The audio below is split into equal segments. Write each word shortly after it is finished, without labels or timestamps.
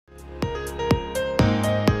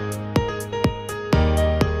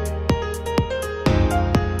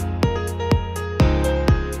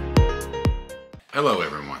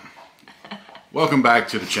Welcome back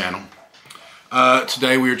to the channel.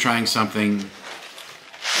 Today we are trying something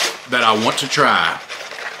that I want to try,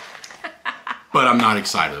 but I'm not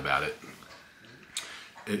excited about it.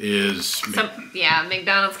 It is...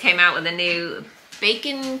 McDonald's came out with a new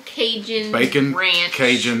Bacon Cajun Ranch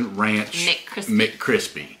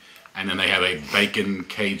McCrispy. And then they have a Bacon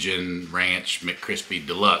Cajun Ranch McCrispy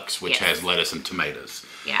Deluxe, which has lettuce and tomatoes.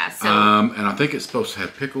 Yeah, so... and I think it's supposed to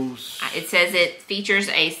have pickles. It says it features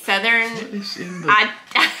a southern... What is in the...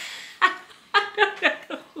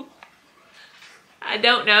 I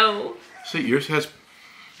don't know. See, yours has...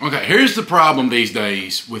 Okay, here's the problem these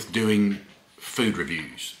days with doing food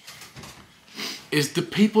reviews. Is the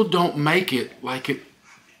people don't make it like it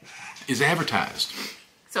is advertised.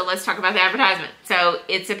 So let's talk about the advertisement. So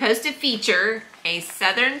it's supposed to feature a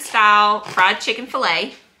southern style fried chicken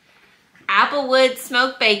fillet,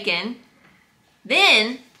 applewood-smoked bacon.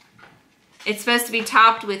 Then it's supposed to be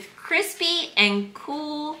topped with crispy and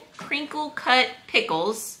cool crinkle-cut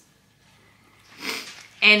pickles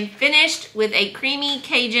and finished with a creamy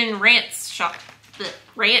Cajun ranch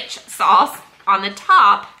sauce on the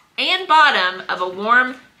top and bottom of a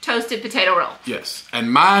warm toasted potato roll. Yes,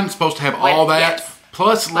 and mine's supposed to have all that,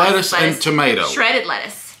 plus lettuce and tomato. Shredded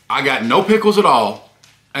lettuce. I got no pickles at all,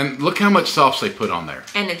 and look how much sauce they put on there.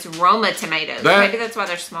 And it's Roma tomatoes. Maybe that's why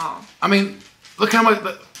they're small. I mean, look how much...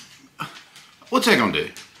 What's that gonna do?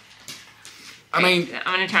 I mean...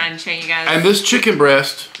 I'm gonna try and show you guys. And this chicken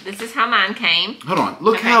breast... This is how mine came. Hold on.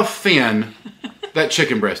 Look how thin that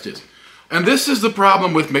chicken breast is. And this is the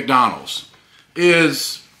problem with McDonald's,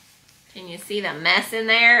 is... Can you see the mess in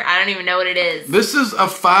there? I don't even know what it is. This is a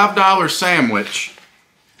 $5 sandwich,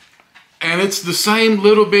 and it's the same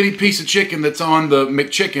little bitty piece of chicken that's on the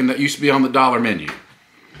McChicken that used to be on the dollar menu.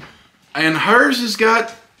 And hers has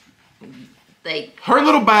got... her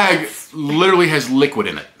little bag literally has liquid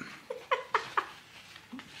in it.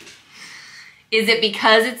 Is it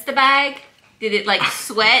because it's the bag? Did it like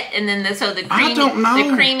sweat and then I don't know.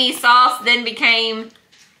 The creamy sauce then became...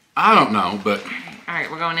 I don't know, but... All right,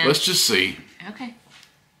 we're going in. Let's just see. Okay.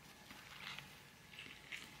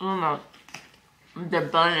 Oh no. The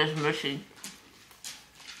bun is mushy.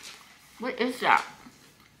 What is that?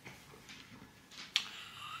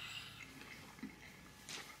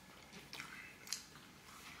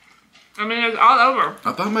 I mean, it's all over.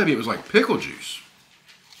 I thought maybe it was like pickle juice.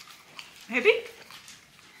 Maybe?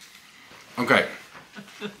 Okay.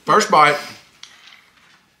 First bite.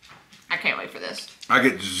 I can't wait for this. I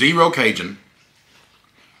get zero Cajun.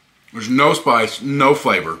 There's no spice, no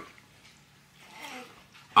flavor.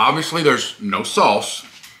 Obviously, there's no sauce,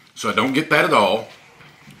 so I don't get that at all.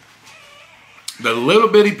 The little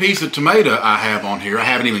bitty piece of tomato I have on here, I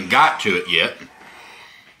haven't even got to it yet.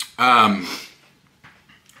 But,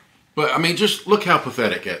 I mean, just look how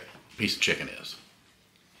pathetic that piece of chicken is.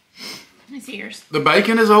 Let me see yours. The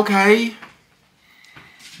bacon is okay,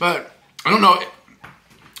 but I don't know.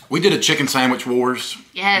 We did a Chicken Sandwich Wars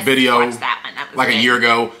video watched that one. That was like a year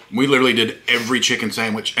ago. We literally did every chicken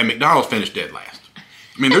sandwich, and McDonald's finished dead last.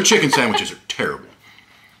 I mean, their chicken sandwiches are terrible.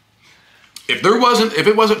 If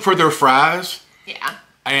it wasn't for their fries,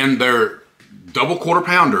 and their double quarter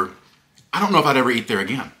pounder, I don't know if I'd ever eat there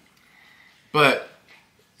again. But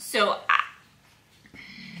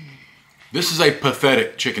this is a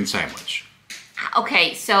pathetic chicken sandwich.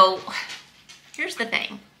 Okay, so here's the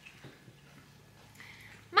thing.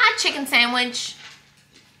 My chicken sandwich,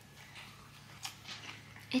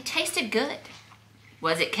 it tasted good.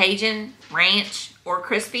 Was it Cajun, ranch, or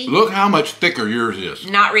crispy? Look how much thicker yours is.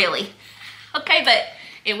 Not really. Okay, but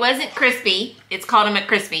it wasn't crispy. It's called a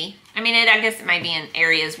McCrispy. I mean, I guess it might be in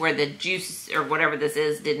areas where the juice or whatever this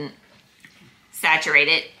is didn't saturate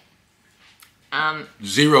it.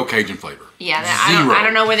 Zero Cajun flavor. Yeah, I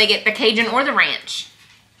don't know where they get the Cajun or the ranch.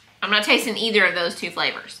 I'm not tasting either of those two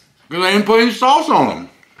flavors. Because they didn't put any sauce on them.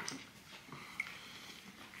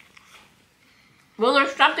 Well,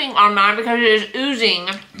 there's something on mine because it is oozing.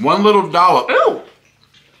 One little dollop. Ooh!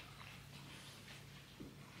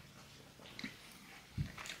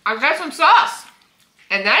 I've got some sauce.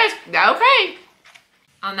 And that is okay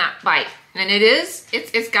on that bite. And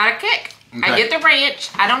it's got a kick. Okay. I get the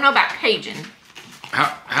ranch. I don't know about Cajun.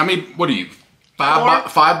 How many, what are you,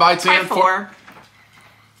 five bites in? Four.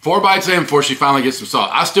 4 bites in before she finally gets some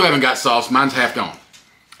sauce. I still haven't got sauce. Mine's half gone.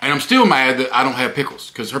 And I'm still mad that I don't have pickles,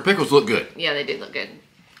 because her pickles look good. Yeah, they do look good.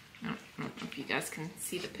 I don't know if you guys can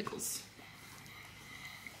see the pickles.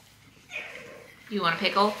 You want a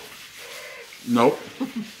pickle? Nope.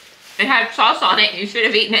 It had sauce on it. You should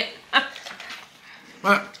have eaten it.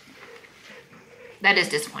 But that is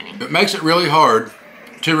disappointing. it makes it really hard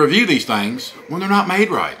to review these things when they're not made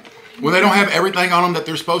right. when they don't have everything on them that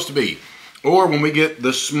they're supposed to be. Or when we get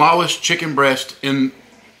the smallest chicken breast in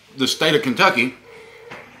the state of Kentucky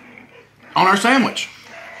on our sandwich.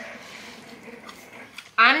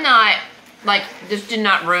 I'm not, like, this did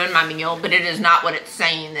not ruin my meal, but it is not what it's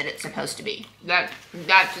saying that it's supposed to be. That's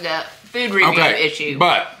the food review issue.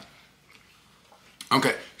 But,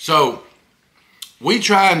 okay, so we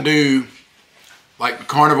try and do like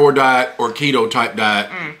carnivore diet or keto type diet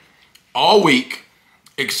all week,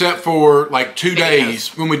 except for like 2 days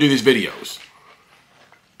when we do these videos.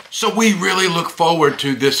 So we really look forward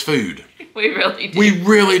to this food. We really do. We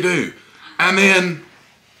really do. And then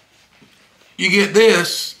you get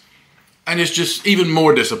this, and it's just even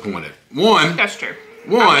more disappointed. One. That's true.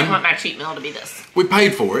 I want my cheat meal to be this. We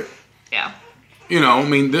paid for it. Yeah. You know, I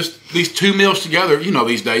mean, these 2 meals together, you know,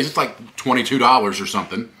 these days, it's like $22 or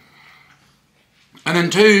something. And then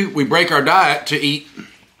 2, we break our diet to eat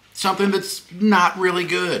something that's not really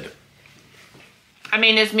good. I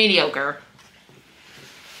mean, it's mediocre.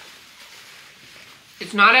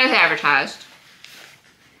 It's not as advertised.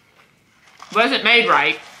 Wasn't made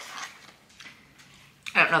right.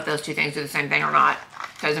 I don't know if those 2 things are the same thing or not.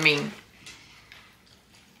 Because, I mean,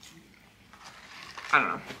 I don't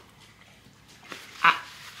know.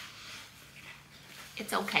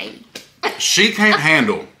 It's okay. She can't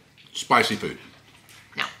handle spicy food.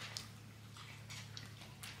 No.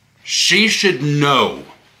 She should know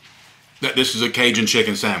that this is a Cajun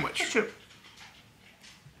chicken sandwich. That's true.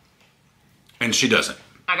 And she doesn't.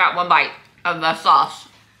 I got 1 bite of the sauce.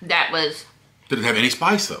 That was... Did it have any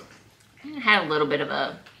spice, though? It had a little bit of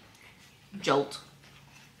a jolt.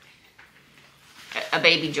 A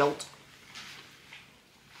baby jolt.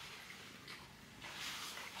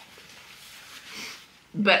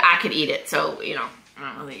 But I could eat it, so, you know, I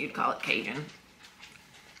don't know that you'd call it Cajun.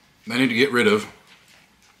 They need to get rid of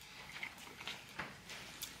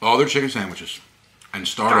all their chicken sandwiches and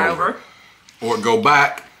start over. Or go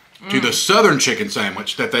back to the Southern chicken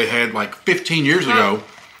sandwich that they had like 15 years ago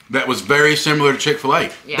that was very similar to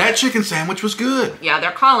Chick-fil-A. Yeah. That chicken sandwich was good. Yeah,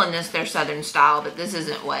 they're calling this their Southern style, but this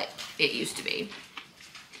isn't what it used to be.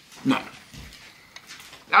 No.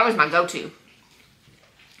 That was my go-to.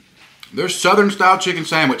 Their Southern style chicken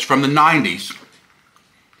sandwich from the 90s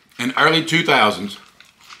and early 2000s.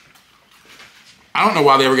 I don't know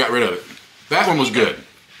why they ever got rid of it. That one was good.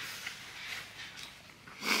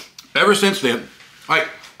 Ever since then, like,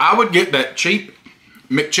 I would get that cheap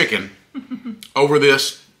McChicken over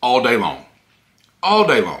this all day long. All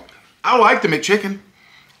day long. I like the McChicken.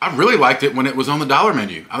 I really liked it when it was on the dollar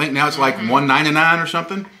menu. I think now it's like $1.99 or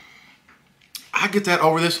something. I get that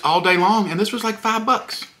over this all day long, and this was like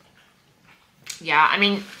 $5. Yeah, I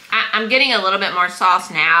mean, I'm getting a little bit more sauce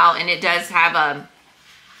now, and it does have a,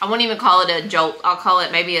 I won't even call it a jolt. I'll call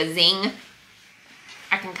it maybe a zing.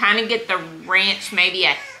 I can kind of get the ranch maybe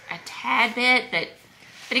a tad bit, but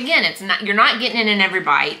again, it's not, you're not getting it in every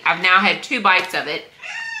bite. I've now had 2 bites of it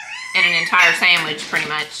in an entire sandwich, pretty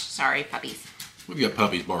much. Sorry, puppies. We've got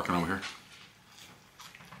puppies barking over here.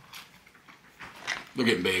 They're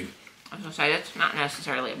getting big. I was going to say, that's not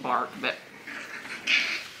necessarily a bark, but...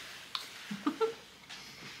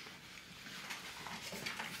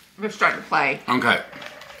 We're starting to play. Okay.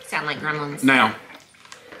 Sound like gremlins. Now,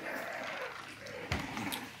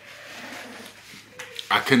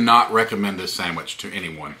 I cannot recommend this sandwich to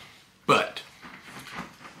anyone, but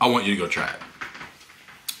I want you to go try it.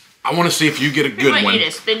 I want to see if you get a good one. I want you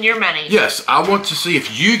to spend your money. Yes, I want to see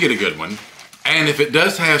if you get a good one. And if it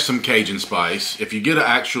does have some Cajun spice, if you get an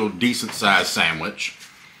actual decent sized sandwich.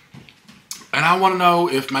 And I want to know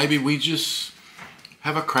if maybe we just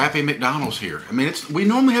have a crappy McDonald's here. I mean, we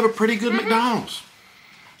normally have a pretty good McDonald's.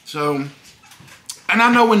 So, and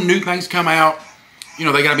I know when new things come out, you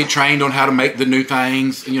know, they got to be trained on how to make the new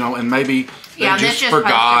things, you know, and maybe they just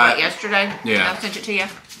forgot. Yesterday. Yeah. I sent it to you.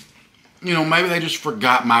 You know, maybe they just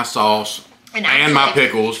forgot my sauce and my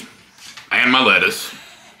pickles and my lettuce.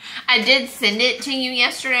 I did send it to you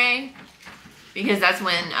yesterday because that's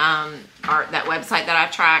when that website that I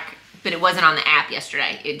track, but it wasn't on the app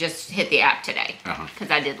yesterday. It just hit the app today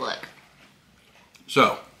because I did look.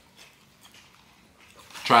 So,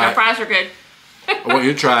 try it. Their fries are good. I want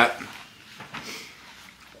you to try it.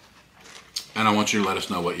 And I want you to let us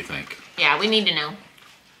know what you think. Yeah, we need to know.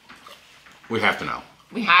 We have to know.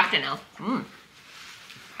 We have to know.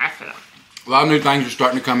 Have to know. A lot of new things are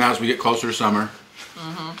starting to come out as we get closer to summer.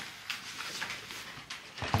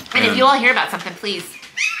 And if you all hear about something, please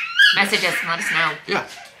message us and let us know. Yeah.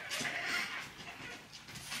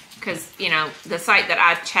 Because, you know, the site that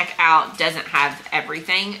I check out doesn't have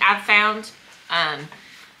everything I've found.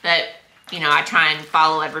 But, you know, I try and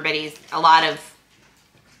follow a lot of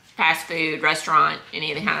fast food, restaurant,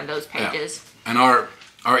 any of the kind of those pages. Yeah. And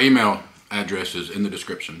our email address is in the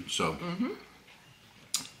description. So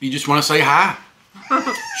you just want to say hi,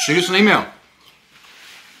 shoot us an email.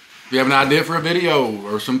 If you have an idea for a video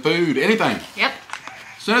or some food, anything. Yep.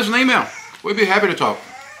 Send us an email. We'd be happy to talk.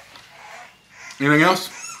 Anything else?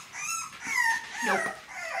 Nope.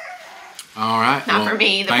 All right. Not for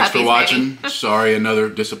me. Thanks for watching. Sorry, another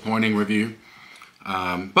disappointing review.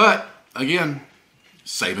 But again,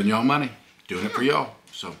 saving y'all money, doing it for y'all.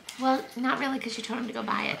 So. Well, not really, because you told them to go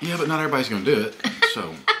buy it. Yeah, but not everybody's going to do it.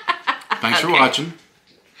 So, thanks for watching.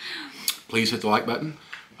 Please hit the like button.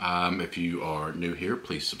 If you are new here,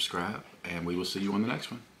 please subscribe, and we will see you on the next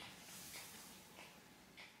one.